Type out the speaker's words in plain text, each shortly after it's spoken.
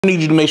I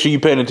need you to make sure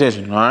you're paying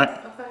attention, all right?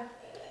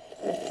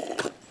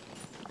 Okay.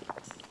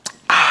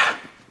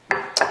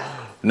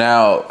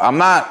 Now, I'm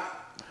not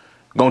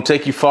gonna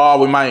take you far.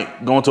 We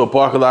might go into a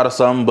parking lot or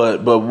something,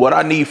 but what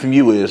I need from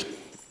you is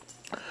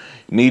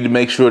you need to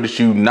make sure that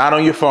you're not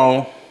on your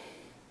phone.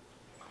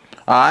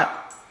 All right?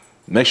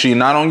 Make sure you're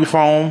not on your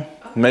phone.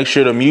 Make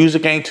sure the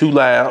music ain't too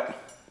loud.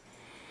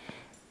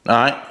 All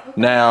right?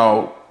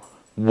 Now,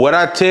 what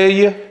I tell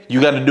you, you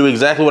got to do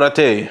exactly what I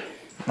tell you.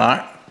 All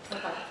right?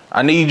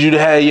 I need you to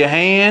have your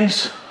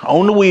hands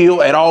on the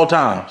wheel at all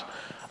times.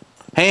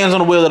 Hands on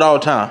the wheel at all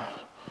times.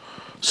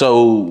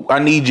 So I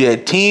need you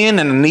at 10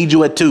 and I need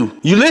you at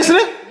 2. You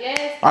listening?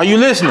 Yes. Are you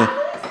listening?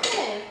 I'm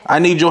listening. I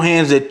need your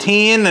hands at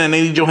 10 and I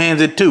need your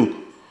hands at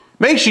 2.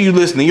 Make sure you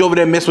listening. You over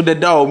there mess with that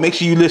dog. Make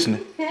sure you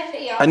listening.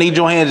 I need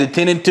your hands at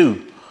 10 and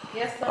 2.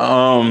 Yes,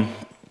 sir.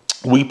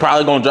 We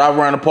probably gonna drive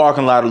around the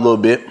parking lot a little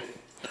bit.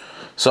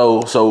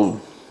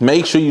 So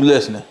make sure you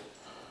listening.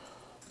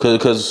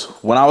 Cause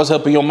when I was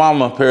helping your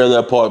mama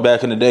parallel park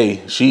back in the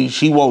day,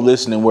 she won't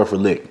listen and worth a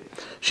lick.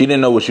 She didn't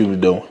know what she was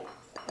doing.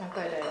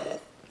 Okay.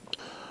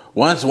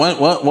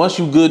 Once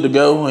you good to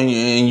go and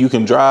you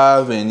can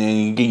drive and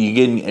you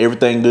getting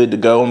everything good to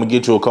go, I'm gonna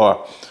get you a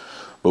car.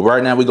 But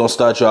right now we're gonna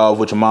start you off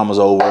with your mama's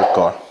old work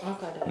car.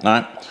 Okay. All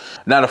right.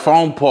 Now the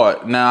phone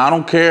part. Now I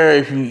don't care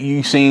if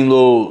you seen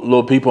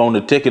little people on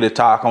the ticket to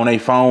talk on their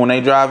phone when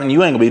they driving.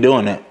 You ain't gonna be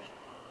doing that.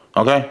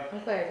 Okay.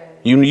 Okay.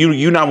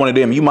 You not one of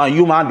them. You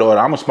my daughter.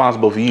 I'm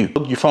responsible for you.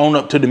 Hook your phone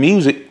up to the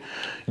music.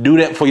 Do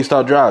that before you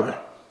start driving.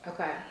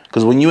 Okay.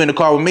 Cause when you in the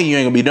car with me, you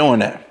ain't gonna be doing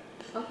that.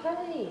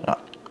 Okay.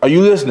 Are you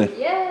listening?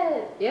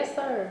 Yes. Yes,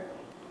 sir.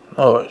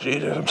 Oh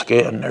Jesus, I'm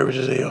scared. I'm nervous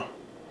as hell.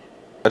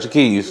 Got your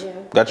keys. Yeah.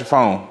 Got your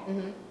phone.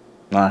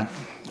 Mm-hmm. All right.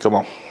 Come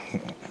on.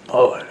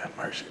 Oh, have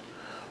mercy.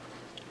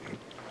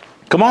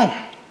 Come on.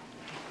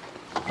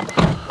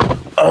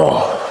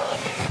 Oh.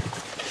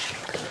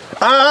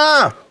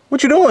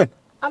 What you doing?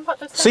 I'm about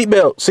to say.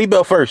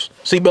 Seatbelt first.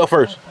 Seatbelt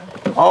first.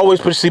 Okay. Always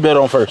put your seatbelt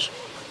on first.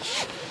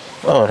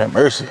 Oh, that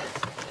mercy.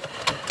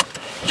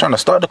 Trying to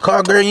start the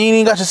car, girl. You ain't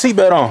even got your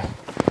seatbelt on.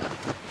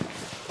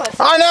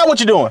 All right, now what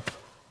you doing?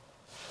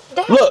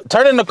 Dad. Look,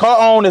 turning the car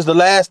on is the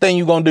last thing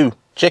you gonna do.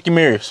 Check your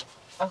mirrors.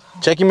 Okay.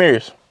 Check your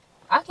mirrors.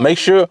 Make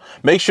sure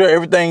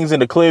everything's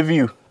in the clear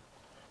view.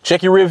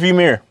 Check your rear view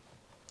mirror.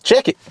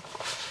 Check it.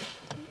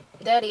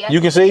 Daddy, you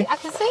can see? I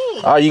can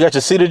see. You got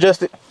your seat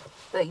adjusted?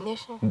 The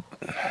ignition.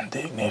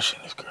 The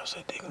ignition. This girl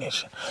said the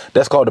ignition.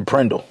 That's called the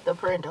Prindle. The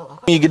Prindle. Okay.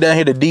 When you get down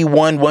here to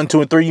D1, 1,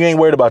 2, and 3, you ain't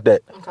worried about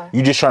that. Okay.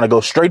 You just trying to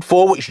go straight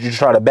forward. You just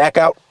try to back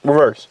out,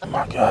 reverse. Oh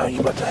my God,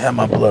 you about to have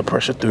my blood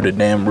pressure through the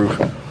damn roof.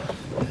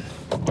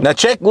 Now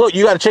check, look,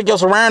 you got to check your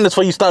surroundings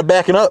before you start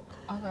backing up.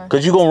 Okay.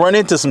 Because you're going to run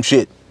into some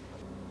shit.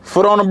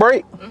 Foot on the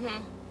brake.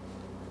 Mm-hmm.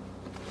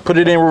 Put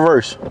it in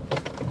reverse.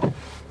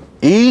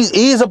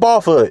 Ease up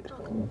off of it.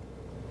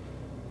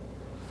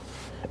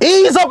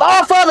 Ease up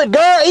off of it,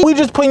 girl. We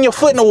just putting your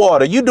foot in the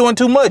water. You doing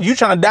too much. You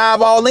trying to dive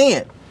all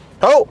in.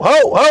 Ho,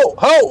 ho, ho,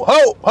 ho,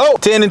 ho, ho.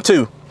 10 and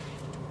 2.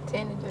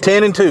 10 and 2.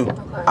 10 and 2. Okay.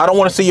 I don't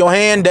want to see your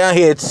hand down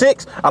here at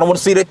 6. I don't want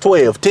to see that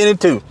 12. 10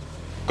 and 2.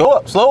 Go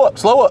up, slow up,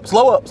 slow up,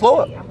 slow up, slow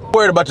up. You're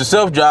worried about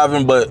yourself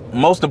driving, but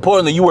most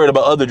importantly, you worried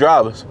about other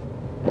drivers.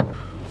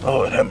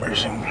 Oh, that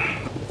mercy.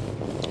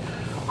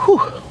 Whew.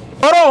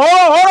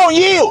 Hold on,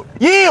 yield.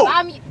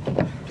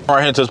 Right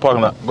here into this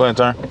parking lot. Go ahead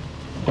and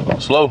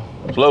turn. Slow.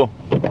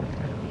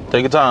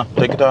 Take your time.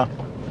 Take your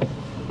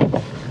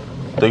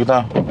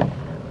time.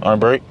 All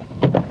right,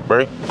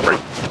 brake.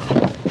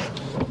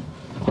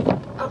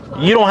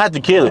 You don't have to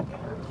kill it.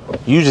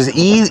 You just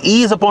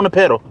ease up on the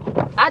pedal.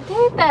 I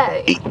did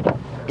that.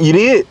 You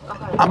did?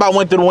 Okay. I about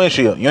went through the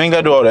windshield. You ain't got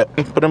to do all that.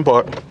 Put in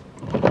park.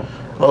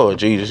 Oh,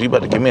 Jesus. You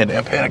about to give me a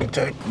damn panic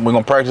attack. We're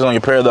going to practice on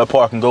your parallel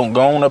parking. Go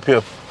on up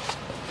here.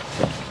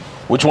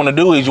 What you want to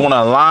do is you want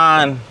to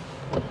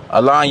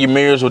align your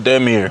mirrors with their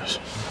mirrors.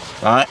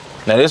 All right?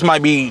 Now, this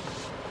might be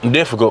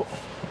difficult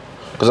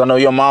because I know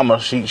your mama,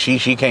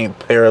 she can't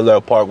parallel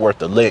park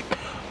worth a lick.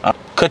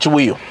 Cut your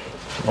wheel.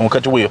 I'm going to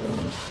cut your wheel.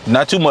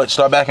 Not too much.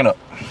 Start backing up.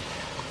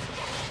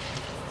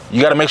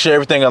 You got to make sure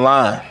everything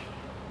aligned.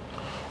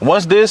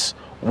 Once this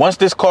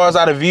car's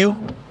out of view,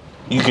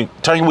 you can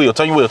turn your wheel.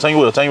 Cut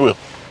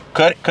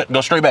it.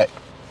 Go straight back.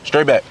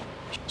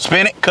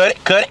 Spin it. Cut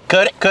it.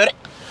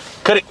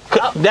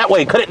 That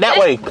way. Cut it that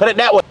way.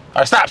 All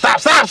right, stop.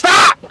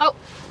 Oh.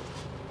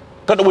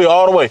 Cut the wheel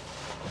all the way.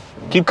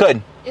 Keep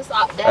cutting.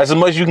 That's as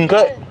much as you can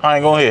cut. I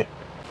ain't going ahead.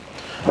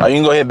 All right, you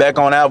can go ahead back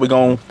on out. We're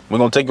gonna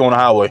take you on the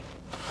highway.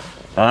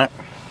 All right.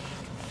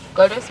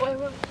 Go this way,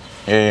 bro?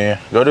 Yeah.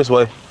 Go this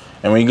way.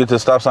 And when you get to the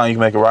stop sign, you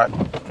can make it right.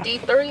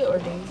 D3 or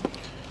D?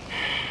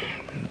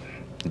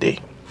 D.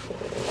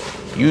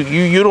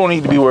 You don't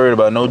need to be worried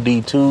about no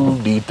D2,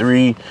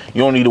 D3.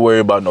 You don't need to worry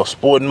about no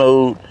sport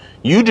mode.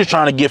 You just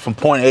trying to get from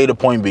point A to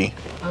point B.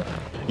 Okay.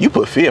 You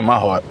put fear in my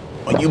heart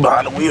when you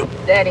behind the wheel.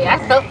 Daddy, I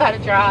still how to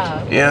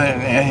drive.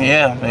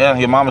 Yeah.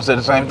 Your mama said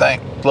the same thing.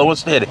 Slow and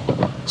steady.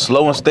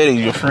 Slow and steady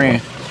is your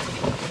friend.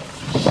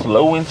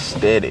 Slow and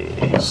steady.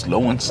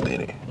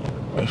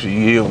 Make sure you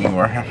hear when you're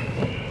right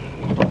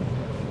here.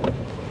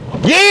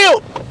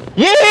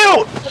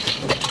 Yield!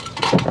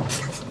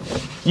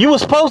 You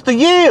was supposed to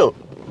yield.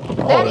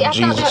 Daddy, I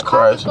Jesus thought that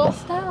Christ. car was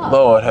gonna stop.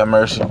 Lord have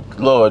mercy.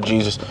 Lord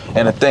Jesus.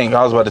 And the thing,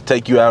 I was about to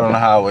take you out on the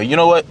highway. You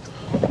know what?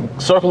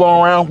 Circle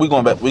on around. We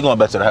going back to the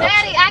house.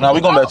 Daddy, No, we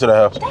going back to the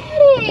house.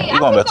 Daddy, We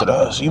going back to the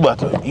house. You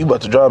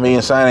about to drive me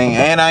insane,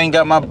 and I ain't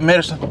got my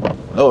medicine.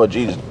 Lord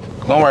Jesus.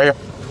 Come right here.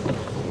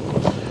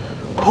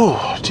 Whew,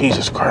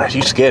 Jesus Christ.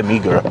 You scared me,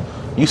 girl.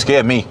 You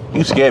scared me.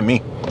 You scared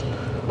me.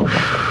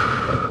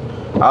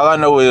 All I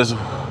know is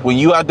when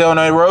you out there on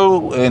that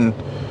road and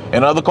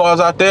other cars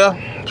out there,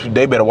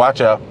 they better watch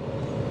out.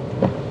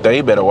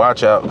 They better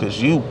watch out,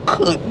 because you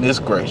goodness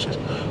gracious.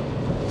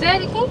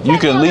 Daddy, You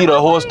can lead a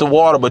horse to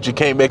water, but you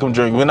can't make him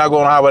drink. We're not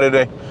going on the highway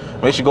today.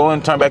 Make sure you go in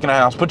and turn back in the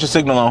house. Put your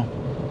signal on.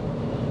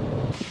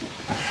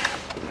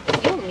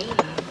 You mean?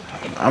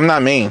 I'm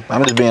not mean.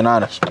 I'm just being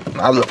honest.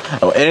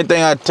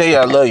 Anything I tell you,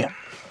 I love you.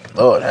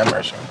 Lord have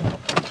mercy.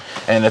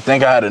 And to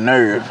think I had a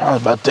nerve. I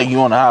was about to take you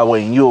on the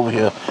highway, and you over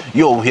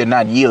here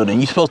not yielding.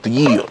 You supposed to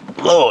yield.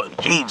 Lord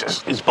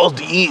Jesus, you're supposed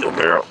to yield,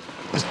 girl.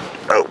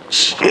 Oh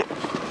shit.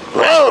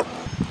 Oh.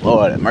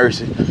 Lord have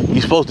mercy.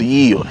 You supposed to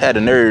yield. Had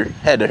the nerve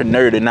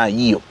to not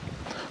yield.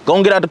 Go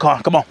and get out the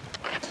car. Come on.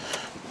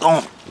 Go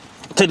on.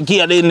 Take the key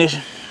out of the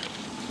ignition.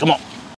 Come on.